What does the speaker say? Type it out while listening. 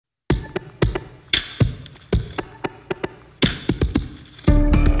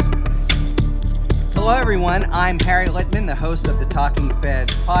Hello, everyone. I'm Harry Littman, the host of the Talking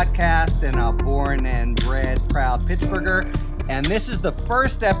Feds podcast, and a born and bred proud Pittsburgher. And this is the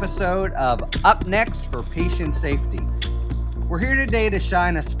first episode of Up Next for Patient Safety. We're here today to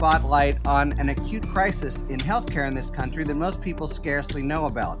shine a spotlight on an acute crisis in healthcare in this country that most people scarcely know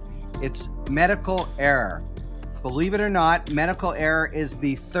about. It's medical error. Believe it or not, medical error is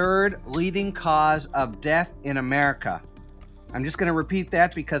the third leading cause of death in America. I'm just going to repeat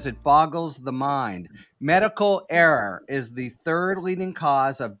that because it boggles the mind. Medical error is the third leading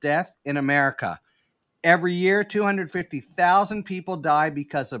cause of death in America. Every year, 250,000 people die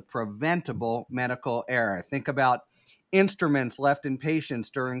because of preventable medical error. Think about instruments left in patients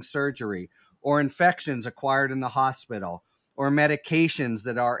during surgery, or infections acquired in the hospital, or medications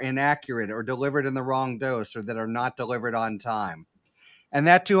that are inaccurate or delivered in the wrong dose or that are not delivered on time. And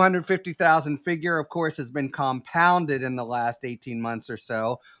that 250,000 figure, of course, has been compounded in the last 18 months or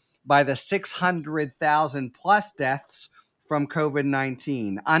so by the 600,000 plus deaths from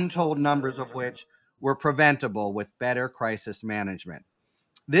COVID-19, untold numbers of which were preventable with better crisis management.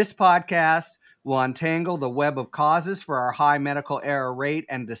 This podcast will untangle the web of causes for our high medical error rate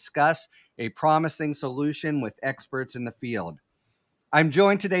and discuss a promising solution with experts in the field. I'm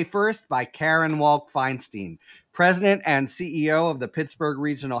joined today first by Karen Wolk-Feinstein, President and CEO of the Pittsburgh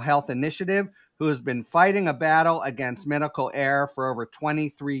Regional Health Initiative, who has been fighting a battle against medical error for over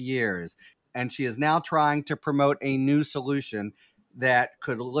 23 years. And she is now trying to promote a new solution that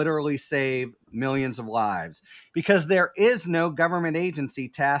could literally save millions of lives. Because there is no government agency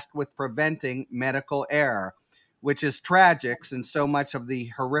tasked with preventing medical error, which is tragic since so much of the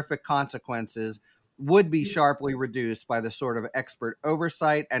horrific consequences would be sharply reduced by the sort of expert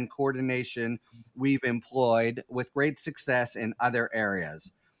oversight and coordination we've employed with great success in other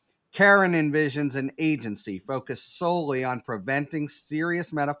areas. Karen envisions an agency focused solely on preventing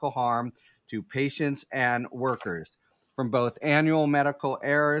serious medical harm to patients and workers from both annual medical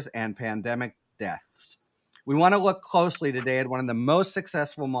errors and pandemic deaths. We want to look closely today at one of the most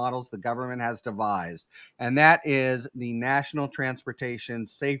successful models the government has devised, and that is the National Transportation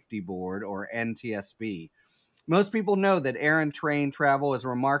Safety Board, or NTSB. Most people know that air and train travel is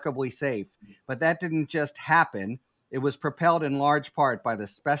remarkably safe, but that didn't just happen. It was propelled in large part by the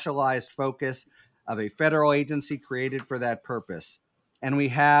specialized focus of a federal agency created for that purpose. And we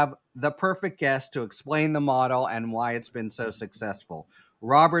have the perfect guest to explain the model and why it's been so successful.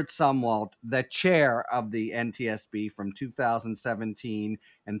 Robert Sumwalt, the chair of the NTSB from 2017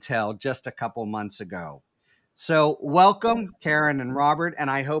 until just a couple months ago. So welcome, Karen and Robert, and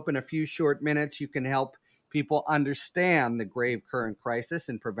I hope in a few short minutes you can help people understand the grave current crisis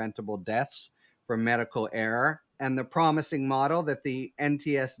in preventable deaths from medical error and the promising model that the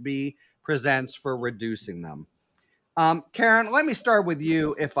NTSB presents for reducing them. Karen, let me start with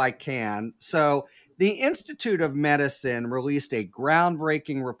you if I can. So the Institute of Medicine released a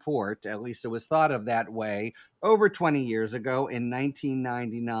groundbreaking report, at least it was thought of that way, over 20 years ago in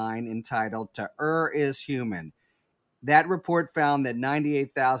 1999, entitled "To Err is Human." That report found that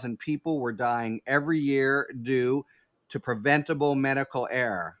 98,000 people were dying every year due to preventable medical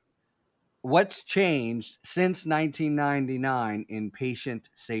error. What's changed since 1999 in patient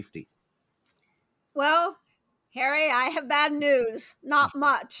safety? Well, Harry, I have bad news. Not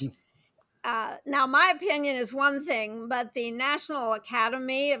much. Now, my opinion is one thing, but the National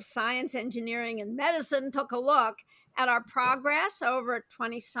Academy of Science, Engineering, and Medicine took a look at our progress over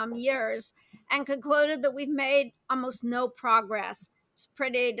 20 some years and concluded that we've made almost no progress. It's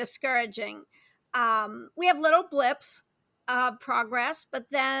pretty discouraging. We have little blips of progress, but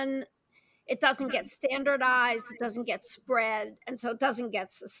then it doesn't get standardized, it doesn't get spread, and so it doesn't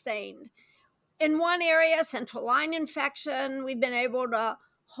get sustained. In one area, central line infection, we've been able to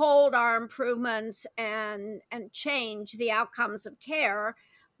hold our improvements and change the outcomes of care,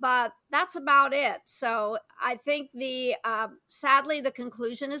 but that's about it. So I think sadly the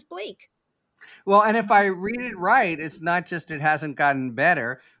conclusion is bleak. Well, and if I read it right, it's not just it hasn't gotten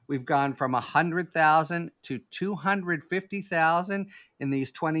better. We've gone from 100,000 to 250,000 in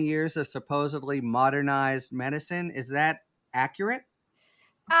these 20 years of supposedly modernized medicine. Is that accurate?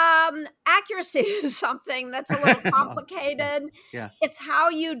 Accuracy is something that's a little complicated. Yeah. It's how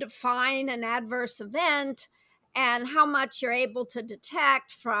you define an adverse event and how much you're able to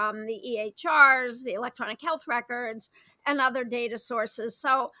detect from the EHRs, the electronic health records, and other data sources.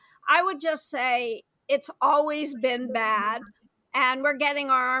 So I would just say it's always been bad, and we're getting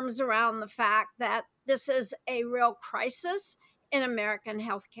our arms around the fact that this is a real crisis in American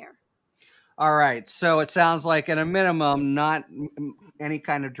healthcare. All right. So it sounds like, at a minimum, not any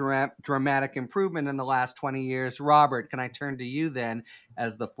kind of dramatic improvement in the last 20 years. Robert, can I turn to you then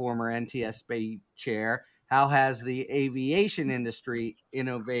as the former NTSB chair? How has the aviation industry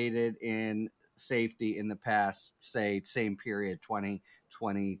innovated in safety in the past, say, same period, 20,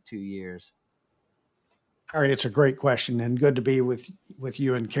 22 years? All right, it's a great question, and good to be with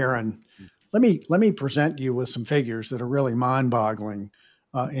you and Karen. Let me present you with some figures that are really mind-boggling.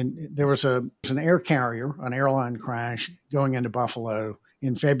 There was an air carrier, an airline crash going into Buffalo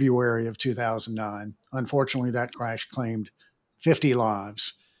in February of 2009. Unfortunately, that crash claimed 50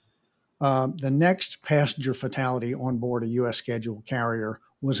 lives. The next passenger fatality on board a U.S. scheduled carrier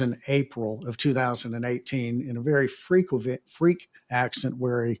was in April of 2018 in a very freak accident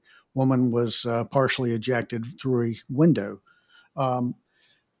where a woman was partially ejected through a window. Um,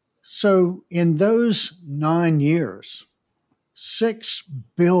 so, in those 9 years, 6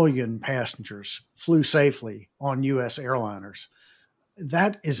 billion passengers flew safely on U.S. airliners.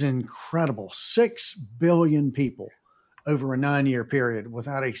 That is incredible. 6 billion people over a 9-year period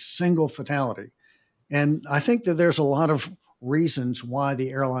without a single fatality. And I think that there's a lot of reasons why the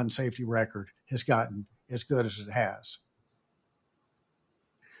airline safety record has gotten as good as it has.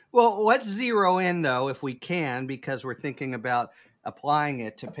 Well, let's zero in, though, if we can, because we're thinking about applying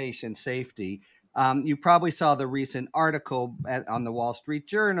it to patient safety. You probably saw the recent article on the Wall Street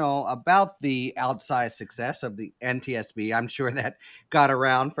Journal about the outsized success of the NTSB. I'm sure that got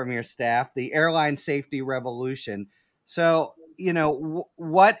around from your staff, the airline safety revolution. So,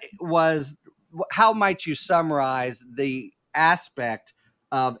 how might you summarize the aspect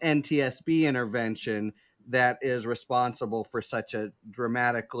of NTSB intervention that is responsible for such a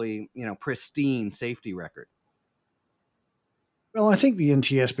dramatically, pristine safety record? Well, I think the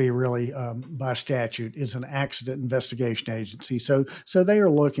NTSB really, by statute, is an accident investigation agency. So they are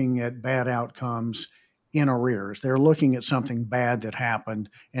looking at bad outcomes in arrears. They're looking at something bad that happened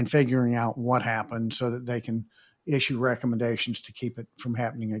and figuring out what happened so that they can issue recommendations to keep it from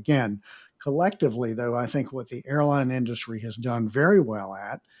happening again. Collectively, though, I think what the airline industry has done very well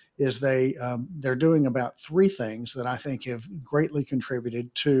at is they're doing about 3 things that I think have greatly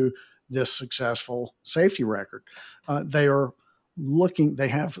contributed to this successful safety record. They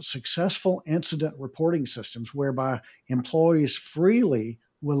have successful incident reporting systems whereby employees freely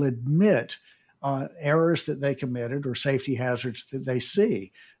will admit errors that they committed or safety hazards that they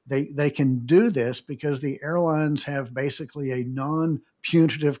see. They can do this because the airlines have basically a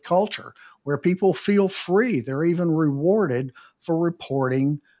non-punitive culture where people feel free. They're even rewarded for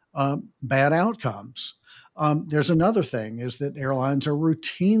reporting bad outcomes. There's another thing is that airlines are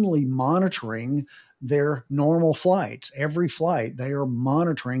routinely monitoring their normal flights. Every flight, they are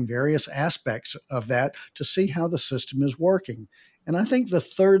monitoring various aspects of that to see how the system is working. And I think the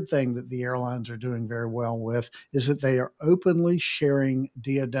third thing that the airlines are doing very well with is that they are openly sharing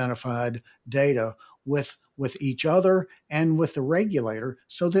de-identified data with each other and with the regulator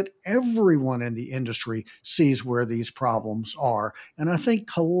so that everyone in the industry sees where these problems are. And I think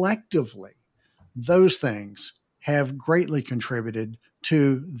collectively, those things have greatly contributed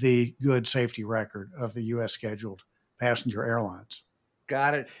to the good safety record of the U.S. scheduled passenger airlines.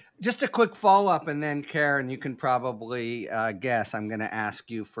 Got it. Just a quick follow-up, and then Karen, you can probably guess. I'm going to ask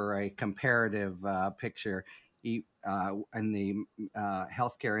you for a comparative picture in the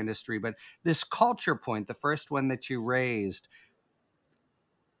healthcare industry. But this culture point, the first one that you raised,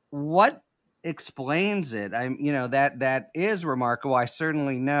 what explains it? That is remarkable. I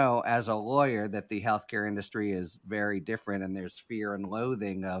certainly know as a lawyer that the healthcare industry is very different, and there's fear and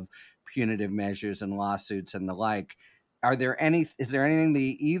loathing of punitive measures and lawsuits and the like. Is there anything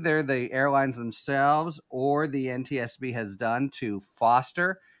either the airlines themselves or the NTSB has done to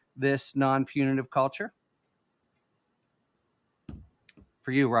foster this non-punitive culture?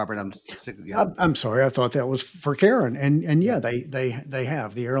 For you, Robert, I'm sorry. I thought that was for Karen. And yeah, they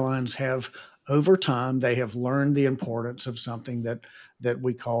have. The airlines have, over time, they have learned the importance of something that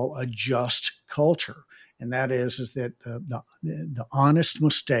we call a just culture. And that is that the honest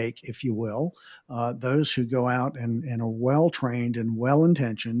mistake, if you will, those who go out and are well-trained and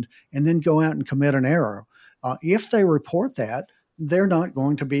well-intentioned and then go out and commit an error, if they report that, they're not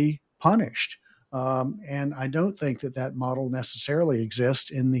going to be punished. And I don't think that model necessarily exists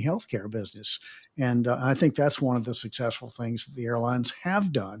in the healthcare business. And I think that's one of the successful things that the airlines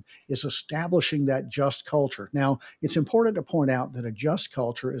have done is establishing that just culture. Now, it's important to point out that a just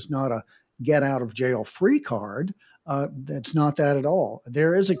culture is not a get out of jail free card. That's not that at all.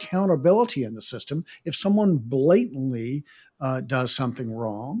 There is accountability in the system. If someone blatantly does something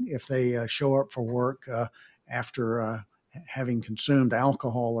wrong, if they show up for work after having consumed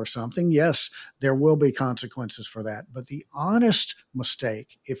alcohol or something, yes, there will be consequences for that. But the honest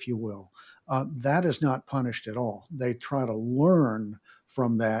mistake, if you will, that is not punished at all. They try to learn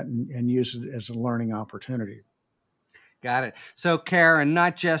from that and use it as a learning opportunity. Got it. So, Karen,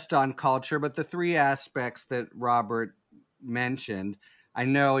 not just on culture, but the three aspects that Robert mentioned. I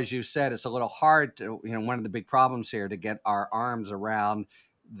know, as you said, it's a little hard to, one of the big problems here to get our arms around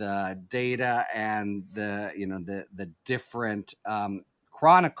the data and the different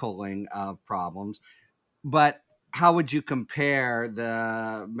chronicling of problems. But how would you compare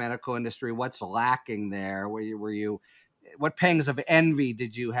the medical industry? What's lacking there? What pangs of envy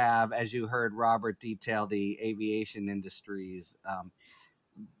did you have as you heard Robert detail the aviation industry's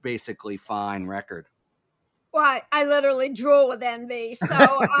basically fine record? Well, I literally drool with envy. So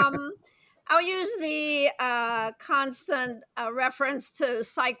I'll use the constant reference to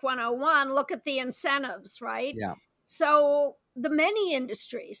Psych 101. Look at the incentives, right? Yeah. So the many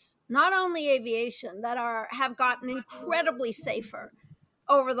industries, not only aviation, that have gotten incredibly safer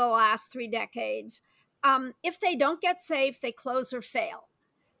over the last 3 decades. If they don't get safe, they close or fail.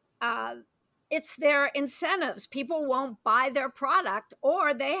 It's their incentives. People won't buy their product,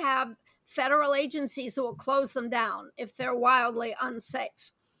 or they have federal agencies that will close them down if they're wildly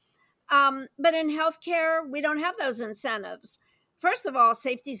unsafe. But in healthcare, we don't have those incentives. First of all,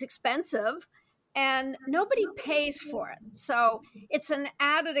 safety is expensive and nobody pays for it. So it's an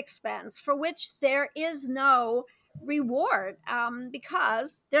added expense for which there is no reward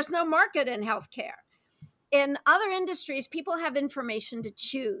because there's no market in healthcare. In other industries, people have information to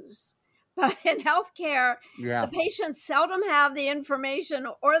choose. But in healthcare, the patients seldom have the information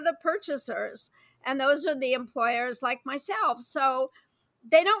or the purchasers. And those are the employers like myself. So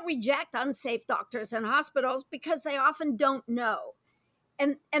they don't reject unsafe doctors and hospitals because they often don't know.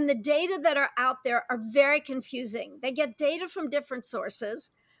 And the data that are out there are very confusing. They get data from different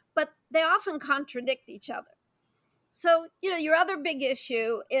sources, but they often contradict each other. So, your other big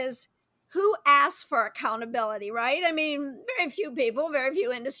issue is who asks for accountability, right? I mean, very few people, very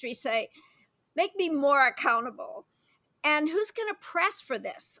few industries say, make me more accountable. And who's going to press for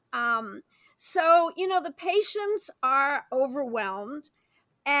this? So, the patients are overwhelmed.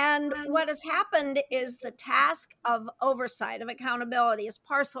 And what has happened is the task of oversight, of accountability, is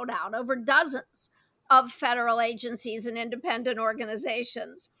parceled out over dozens of federal agencies and independent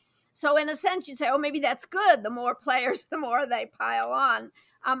organizations. So in a sense, you say, oh, maybe that's good. The more players, the more they pile on.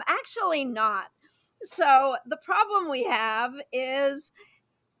 Actually not. So the problem we have is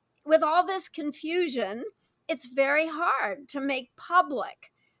with all this confusion, it's very hard to make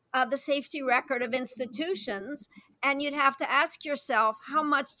public the safety record of institutions. And you'd have to ask yourself, how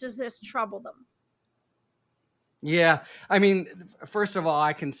much does this trouble them? Yeah. I mean, first of all,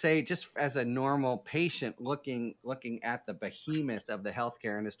 I can say just as a normal patient looking at the behemoth of the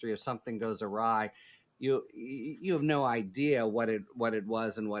healthcare industry, if something goes awry, you have no idea what it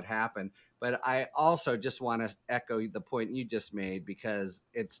was and what happened. But I also just want to echo the point you just made, because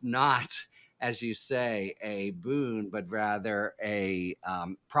it's not, as you say, a boon, but rather a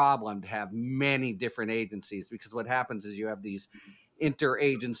problem to have many different agencies, because what happens is you have these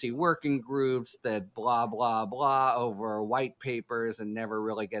interagency working groups that blah, blah, blah over white papers and never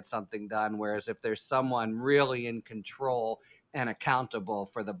really get something done. Whereas if there's someone really in control and accountable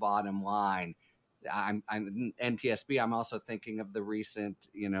for the bottom line, I'm NTSB. I'm also thinking of the recent,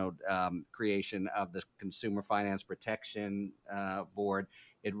 creation of the Consumer Finance Protection Board.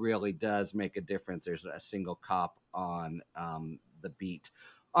 It really does make a difference. There's a single cop on the beat.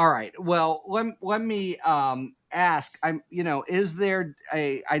 All right. Well, let me ask. Is there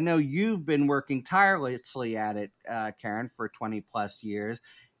I know you've been working tirelessly at it, Karen, for 20 plus years.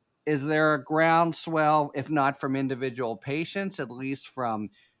 Is there a groundswell, if not from individual patients, at least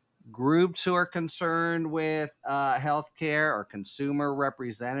from groups who are concerned with healthcare or consumer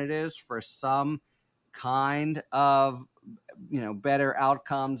representatives for some kind of better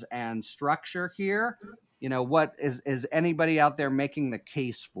outcomes and structure here? What is anybody out there making the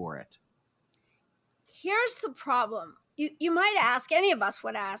case for it? Here's the problem. You might ask, any of us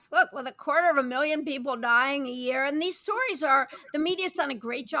would ask, look, with 250,000 people dying a year, and these stories the media's done a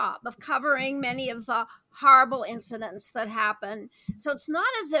great job of covering many of the horrible incidents that happen. So it's not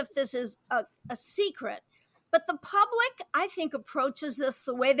as if this is a secret, but the public, I think, approaches this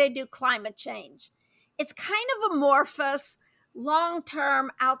the way they do climate change. It's kind of amorphous,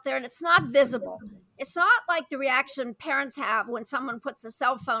 long-term out there, and it's not visible. It's not like the reaction parents have when someone puts a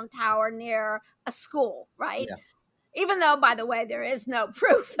cell phone tower near a school, right? Yeah. Even though, by the way, there is no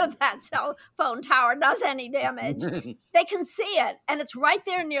proof that cell phone tower does any damage. They can see it, and it's right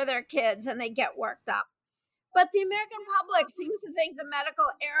there near their kids, and they get worked up. But the American public seems to think the medical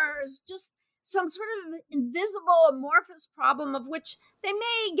error is just some sort of invisible amorphous problem of which they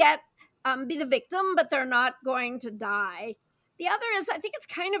may be the victim, but they're not going to die. The other is, I think it's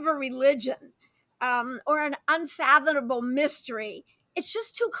kind of a religion, or an unfathomable mystery. It's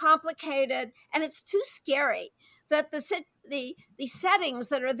just too complicated and it's too scary that the settings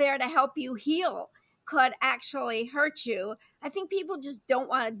that are there to help you heal could actually hurt you. I think people just don't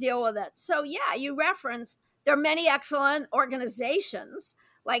want to deal with it. So yeah, you referenced there are many excellent organizations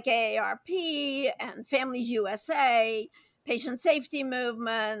like AARP and Families USA, Patient Safety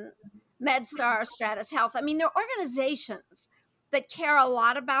Movement, MedStar, Stratus Health. I mean, they're organizations that care a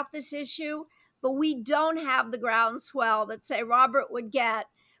lot about this issue, but we don't have the groundswell that, say, Robert would get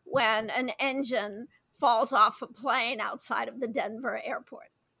when an engine falls off a plane outside of the Denver airport.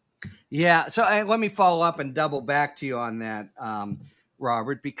 Yeah. So let me follow up and double back to you on that,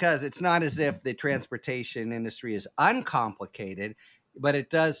 Robert, because it's not as if the transportation industry is uncomplicated, but it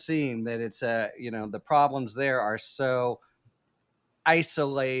does seem that it's the problems there are so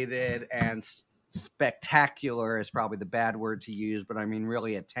isolated and spectacular is probably the bad word to use, but I mean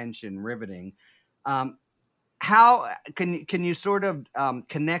really attention riveting. How can you sort of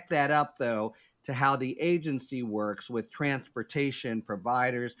connect that up though to how the agency works with transportation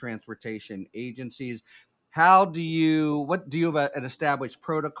providers, transportation agencies? What do you have an established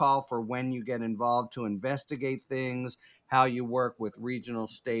protocol for when you get involved to investigate things, how you work with regional,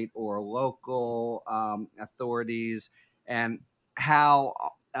 state, or local authorities, and how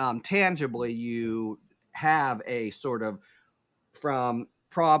tangibly you have a sort of from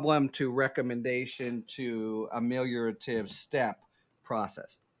problem to recommendation to ameliorative step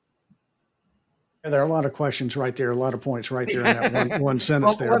process? There are a lot of questions right there, a lot of points right there in that one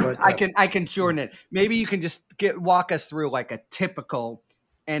sentence there. But I can shorten it. Maybe you can just walk us through like a typical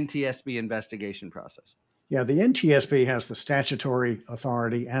NTSB investigation process. Yeah, the NTSB has the statutory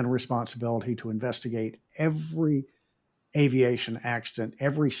authority and responsibility to investigate every aviation accident,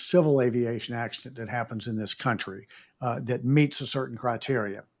 every civil aviation accident that happens in this country that meets a certain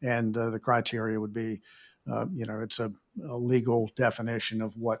criteria. And the criteria would be, it's a legal definition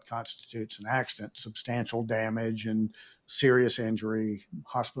of what constitutes an accident: substantial damage and serious injury,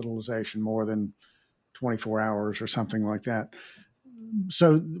 hospitalization more than 24 hours or something like that.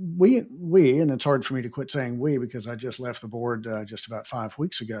 So we, and it's hard for me to quit saying we because I just left the board just about 5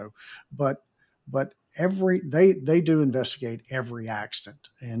 weeks ago, but they do investigate every accident.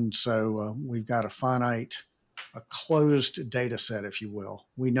 And so we've got a closed data set, if you will.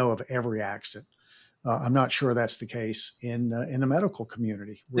 We know of every accident. I'm not sure that's the case in the medical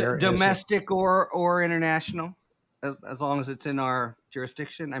community. Domestic or international, as long as it's in our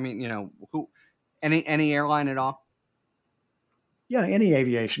jurisdiction. I mean, any airline at all? Yeah, any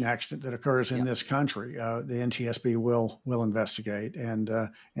aviation accident that occurs in this country, the NTSB will investigate, and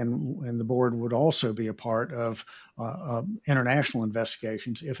the board would also be a part of international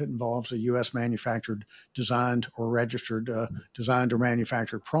investigations if it involves a U.S. manufactured, designed or registered, designed or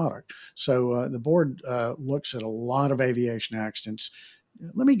manufactured product. So the board looks at a lot of aviation accidents.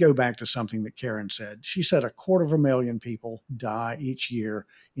 Let me go back to something that Karen said. She said 250,000 people die each year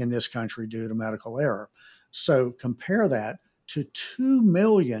in this country due to medical error. So compare that to 2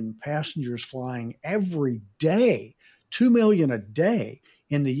 million passengers flying every day, 2 million a day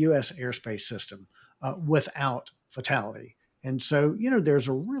in the U.S. airspace system without fatality. And so, there's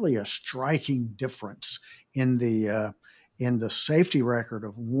really a striking difference in the safety record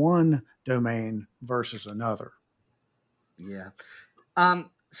of one domain versus another. Yeah.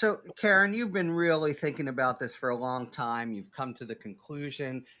 So, Karen, you've been really thinking about this for a long time. You've come to the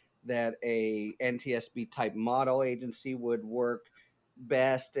conclusion that a NTSB type model agency would work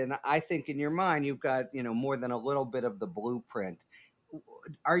best. And I think in your mind, you've got, more than a little bit of the blueprint.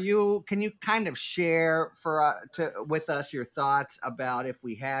 Can you kind of share with us your thoughts about if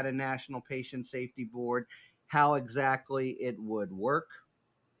we had a National Patient Safety Board, how exactly it would work?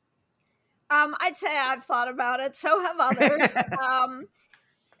 I'd say I've thought about it. So have others.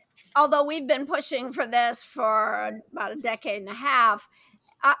 Although we've been pushing for this for about a decade and a half,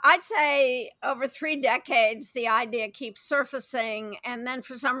 I'd say over 3 decades, the idea keeps surfacing and then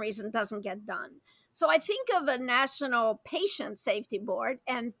for some reason doesn't get done. So I think of a National Patient Safety Board,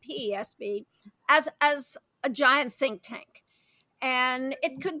 NPSB, as a giant think tank. And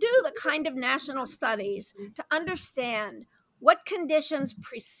it could do the kind of national studies to understand what conditions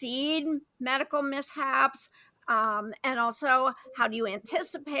precede medical mishaps, and also how do you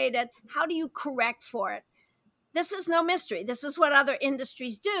anticipate it? How do you correct for it? This is no mystery. This is what other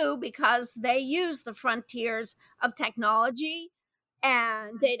industries do because they use the frontiers of technology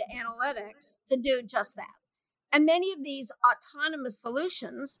and data analytics to do just that. And many of these autonomous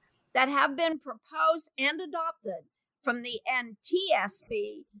solutions that have been proposed and adopted from the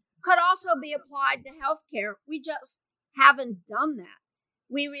NTSB could also be applied to healthcare. We just haven't done that.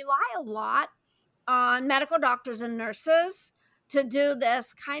 We rely a lot on medical doctors and nurses to do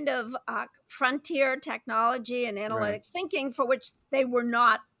this kind of frontier technology and analytics thinking for which they were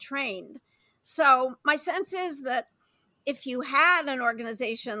not trained. So my sense is that if you had an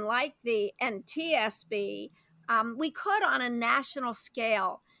organization like the NTSB, we could, on a national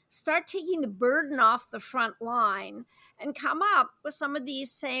scale, start taking the burden off the front line and come up with some of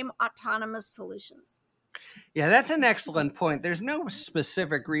these same autonomous solutions. Yeah, that's an excellent point. There's no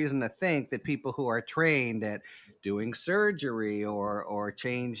specific reason to think that people who are trained at doing surgery or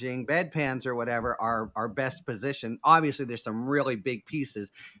changing bedpans or whatever are best positioned. Obviously, there's some really big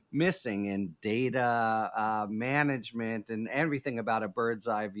pieces missing in data management and everything about a bird's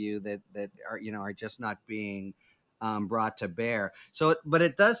eye view that are just not being brought to bear. So, but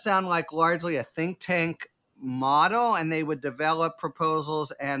it does sound like largely a think tank model, and they would develop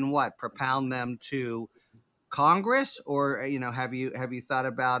proposals and propound them to Congress, or have you thought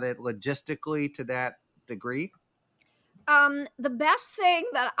about it logistically to that degree? The best thing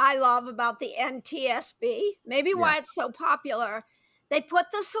that I love about the NTSB, maybe why it's so popular, they put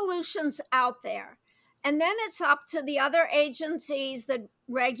the solutions out there, and then it's up to the other agencies that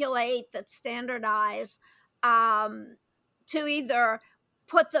regulate, that standardize, to either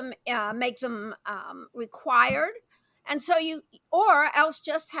put them, make them required. And so or else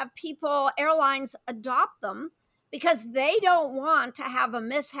just have airlines adopt them because they don't want to have a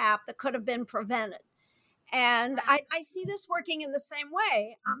mishap that could have been prevented. And I see this working in the same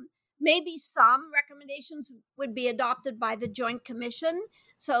way. Maybe some recommendations would be adopted by the Joint Commission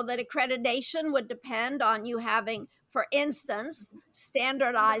so that accreditation would depend on you having, for instance,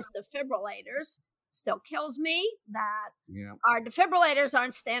 standardized defibrillators. Still kills me that our defibrillators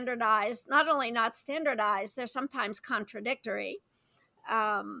aren't standardized. Not only not standardized, they're sometimes contradictory.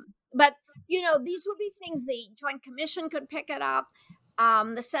 But, these would be things the Joint Commission could pick it up.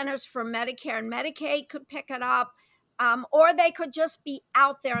 The Centers for Medicare and Medicaid could pick it up. Or they could just be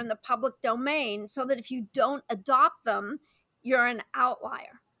out there in the public domain so that if you don't adopt them, you're an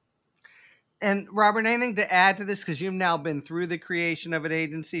outlier. And Robert, anything to add to this? Because you've now been through the creation of an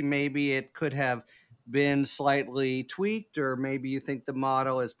agency. Maybe it could have been slightly tweaked, or maybe you think the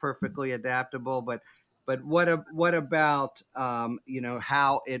model is perfectly adaptable. But what about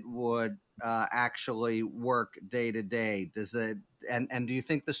how it would actually work day to day? Does it and do you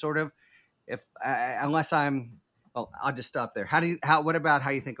think the sort of I'll just stop there. What about how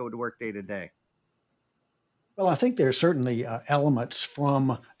you think it would work day to day? Well, I think there are certainly elements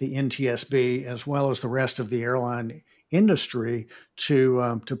from the NTSB as well as the rest of the airline industry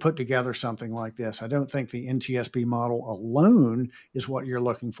to put together something like this. I don't think the NTSB model alone is what you're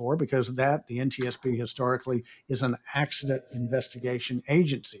looking for, because the NTSB historically is an accident investigation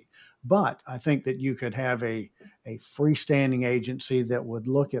agency. But I think that you could have a freestanding agency that would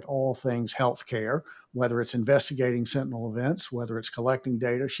look at all things healthcare, whether it's investigating sentinel events, whether it's collecting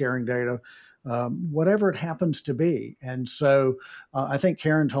data, sharing data, whatever it happens to be. And so I think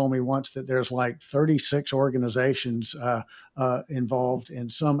Karen told me once that there's like 36 organizations involved in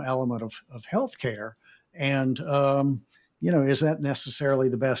some element of healthcare. And, is that necessarily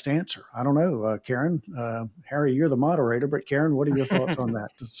the best answer? I don't know. Karen, Harry, you're the moderator, but Karen, what are your thoughts on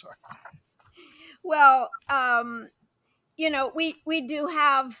that? Sorry. Well, we do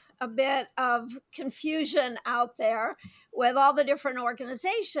have a bit of confusion out there with all the different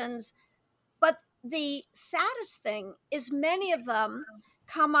organizations. But the saddest thing is many of them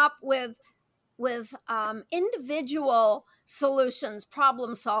come up with individual solutions,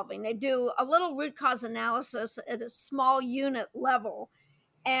 problem solving. They do a little root cause analysis at a small unit level,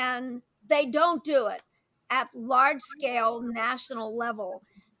 and they don't do it at large scale national level.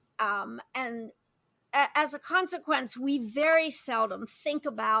 And as a consequence, we very seldom think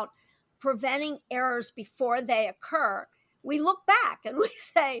about preventing errors before they occur. We look back and we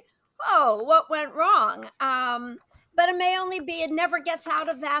say, oh, what went wrong? But it may only be it never gets out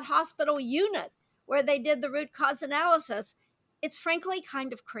of that hospital unit where they did the root cause analysis. It's frankly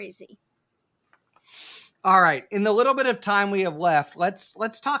kind of crazy. All right. In the little bit of time we have left,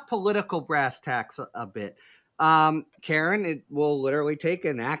 let's talk political brass tacks a bit. Karen, it will literally take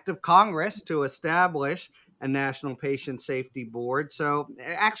an act of Congress to establish a National Patient Safety Board. So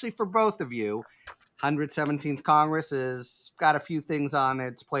actually for both of you, 117th Congress has got a few things on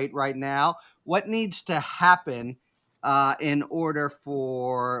its plate right now. What needs to happen in order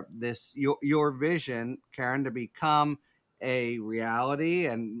for this your vision, Karen, to become a reality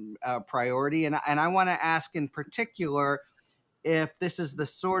and a priority. And I want to ask in particular if this is the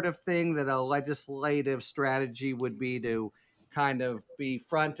sort of thing that a legislative strategy would be to kind of be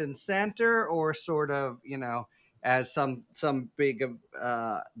front and center, or sort of, as some big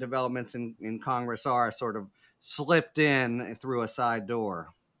developments in Congress are, sort of slipped in through a side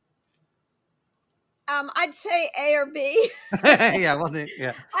door. I'd say A or B. Yeah, well,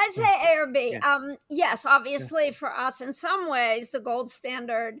 yeah. I'd say A or B. Yeah. Yes, obviously for us, in some ways, the gold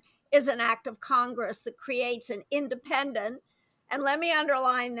standard is an act of Congress that creates an independent, and let me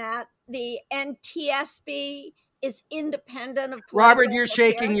underline that, the NTSB is independent of Robert, you're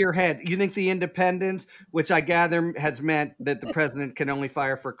shaking your head. You think the independence, which I gather has meant that the president can only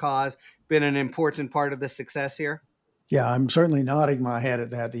fire for cause, been an important part of the success here? Yeah, I'm certainly nodding my head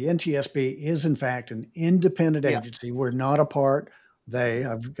at that. The NTSB is, in fact, an independent agency. Yeah. We're not a part.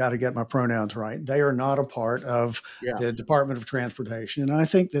 I've got to get my pronouns right. They are not a part of the Department of Transportation. And I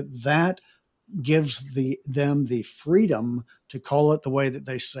think that gives them the freedom to call it the way that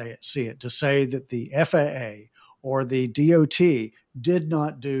they see it, to say that the FAA or the DOT did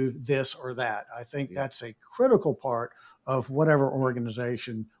not do this or that. I think that's a critical part of whatever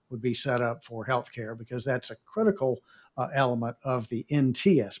organization would be set up for healthcare, because that's a critical element of the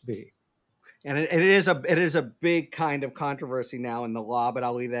NTSB. And it is a big kind of controversy now in the law, but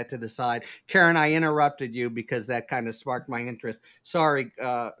I'll leave that to the side. Karen, I interrupted you because that kind of sparked my interest. Sorry,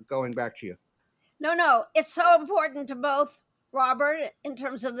 going back to you. No, it's so important to both, Robert, in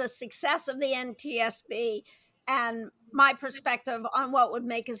terms of the success of the NTSB and my perspective on what would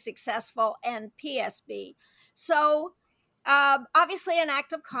make a successful NPSB. So obviously an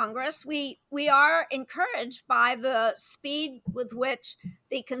act of Congress. We are encouraged by the speed with which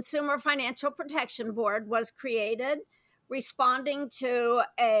the Consumer Financial Protection Board was created, responding to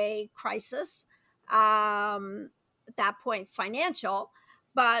a crisis, at that point financial.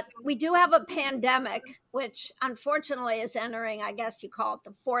 But we do have a pandemic, which unfortunately is entering, I guess you call it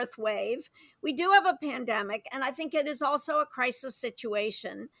the fourth wave. We do have a pandemic, and I think it is also a crisis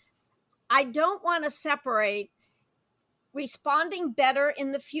situation. I don't want to separate responding better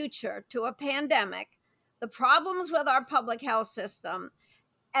in the future to a pandemic, the problems with our public health system,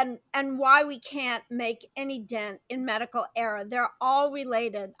 and why we can't make any dent in medical error. They're all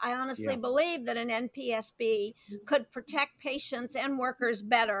related. I honestly believe that an NPSB could protect patients and workers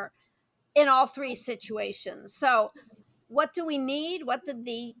better in all three situations. So what do we need? What did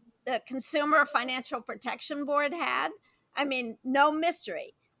the Consumer Financial Protection Board had? I mean, no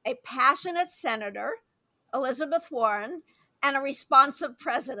mystery. A passionate senator, Elizabeth Warren, and a responsive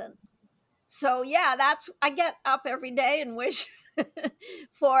president. So I get up every day and wish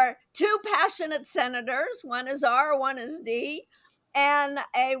for two passionate senators. One is R, one is D, and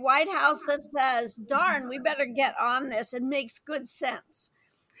a White House that says, darn, we better get on this. It makes good sense.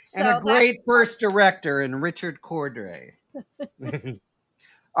 So and a great first director in Richard Cordray.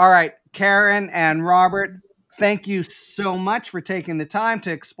 All right, Karen and Robert, thank you so much for taking the time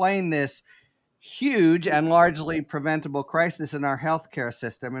to explain this huge and largely preventable crisis in our healthcare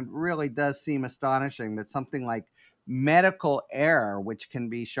system. It really does seem astonishing that something like medical error, which can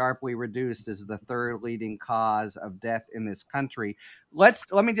be sharply reduced, is the third leading cause of death in this country. Let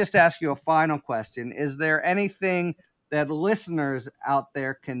me just ask you a final question. Is there anything that listeners out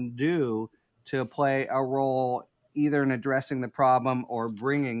there can do to play a role either in addressing the problem or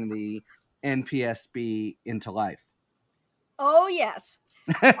bringing the NPSB into life? Oh, yes.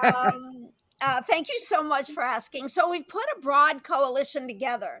 Thank you so much for asking. So we've put a broad coalition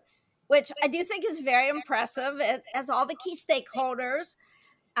together, which I do think is very impressive. It has all the key stakeholders,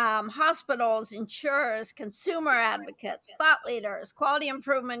 hospitals, insurers, consumer advocates, thought leaders, quality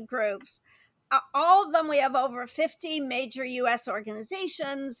improvement groups. All of them, we have over 50 major U.S.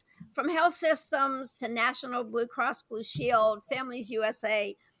 organizations, from health systems to National Blue Cross Blue Shield, Families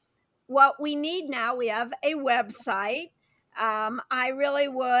USA. What we need now, we have a website. I really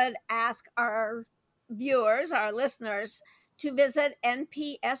would ask our viewers, our listeners, to visit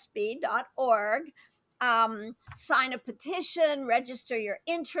npsb.org, sign a petition, register your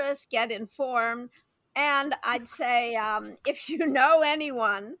interest, get informed. And I'd say if you know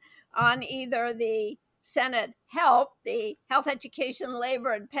anyone on either the Senate HELP, the Health, Education,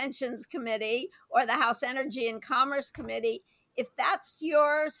 Labor, and Pensions Committee, or the House Energy and Commerce Committee, if that's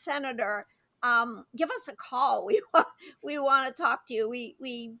your senator, give us a call. We want to talk to you.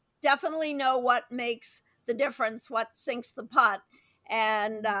 We definitely know what makes the difference, what sinks the pot,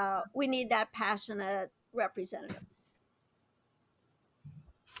 and we need that passionate representative.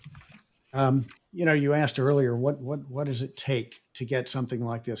 You asked earlier, what does it take to get something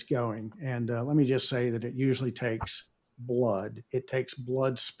like this going? And let me just say that it usually takes blood. It takes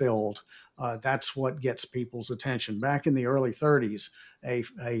blood spilled. That's what gets people's attention. Back in the early 30s, a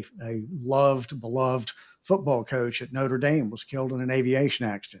beloved football coach at Notre Dame was killed in an aviation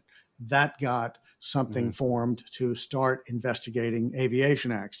accident. That got something formed to start investigating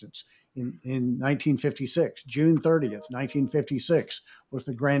aviation accidents. In 1956, June 30th, 1956, was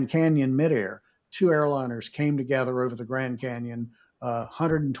the Grand Canyon midair. 2 airliners came together over the Grand Canyon.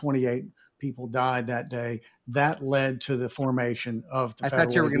 128 people died that day. That led to the formation of the Federal I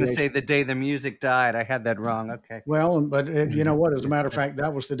thought you were going to Aviation. say the day the music died. I had that wrong. Okay. Well, but you know what? As a matter of fact,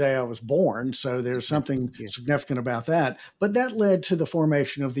 that was the day I was born. So there's something significant about that. But that led to the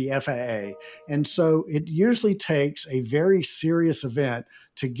formation of the FAA. And so it usually takes a very serious event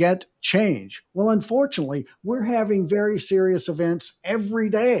to get change. Well, unfortunately, we're having very serious events every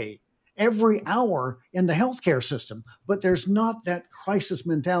day, every hour in the healthcare system, but there's not that crisis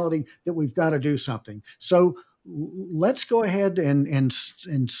mentality that we've got to do something. So let's go ahead and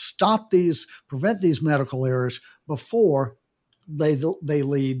stop these, prevent these medical errors before they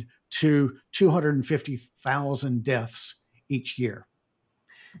lead to 250,000 deaths each year.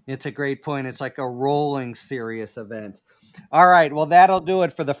 It's a great point. It's like a rolling serious event. All right. Well, that'll do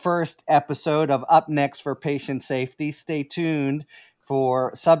it for the first episode of Up Next for Patient Safety. Stay tuned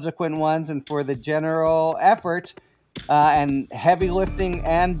for subsequent ones and for the general effort and heavy lifting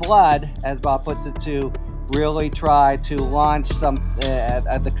and blood, as Bob puts it, to really try to launch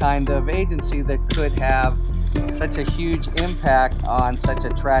the kind of agency that could have such a huge impact on such a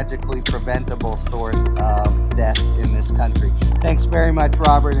tragically preventable source of death in this country. Thanks very much,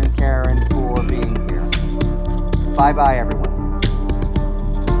 Robert and Karen, for being here. Bye-bye, everyone.